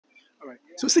All right.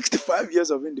 So 65 years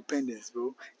of independence,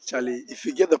 bro. Charlie, if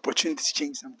you get the opportunity to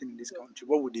change something in this country,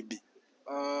 what would it be?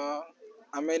 Uh,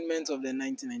 Amendment of the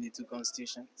 1992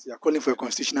 Constitution. So you're calling for a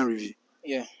constitutional review.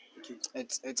 Yeah, Okay.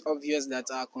 it's obvious that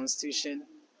our Constitution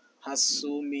has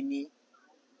so many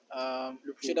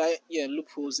Loopholes.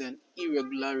 loopholes and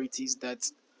irregularities that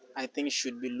I think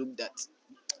should be looked at.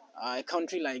 A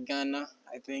country like Ghana,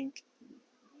 I think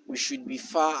we should be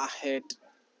far ahead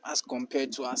as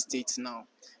compared to our states now.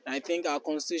 And I think our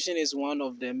constitution is one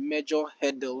of the major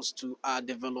hurdles to our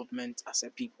development as a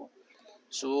people.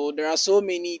 So there are so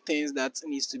many things that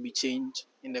needs to be changed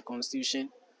in the constitution,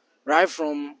 right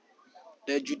from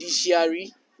the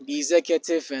judiciary, the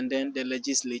executive, and then the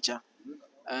legislature.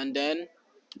 And then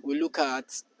we look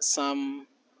at some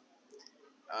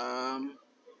um,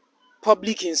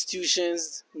 public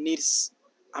institutions needs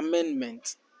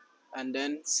amendment, and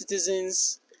then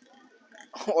citizens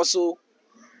also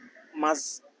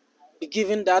must be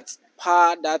given that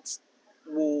power that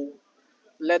will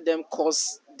let them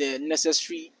cause the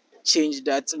necessary change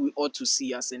that we ought to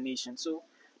see as a nation. So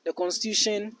the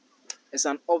constitution is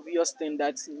an obvious thing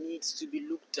that needs to be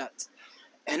looked at.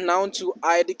 And now to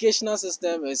our educational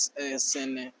system is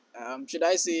in, should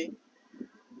I say,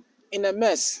 in a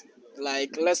mess.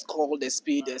 Like, let's call the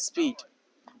speed a speed.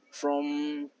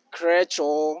 From crèche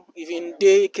or even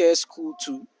daycare school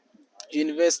to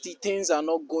university, things are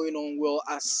not going on well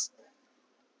as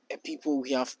a people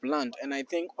we have planned. And I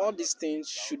think all these things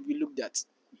should be looked at.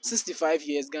 65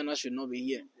 years, Ghana should not be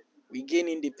here. We gain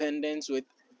independence with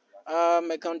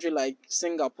a country like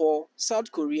Singapore,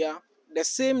 South Korea, the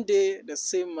same day, the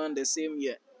same month, the same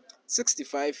year.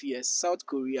 65 years, South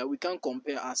Korea, we can't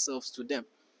compare ourselves to them.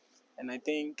 And I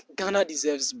think Ghana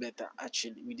deserves better,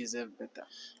 actually. We deserve better.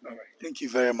 All right. Thank you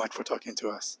very much for talking to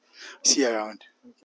us. See you around.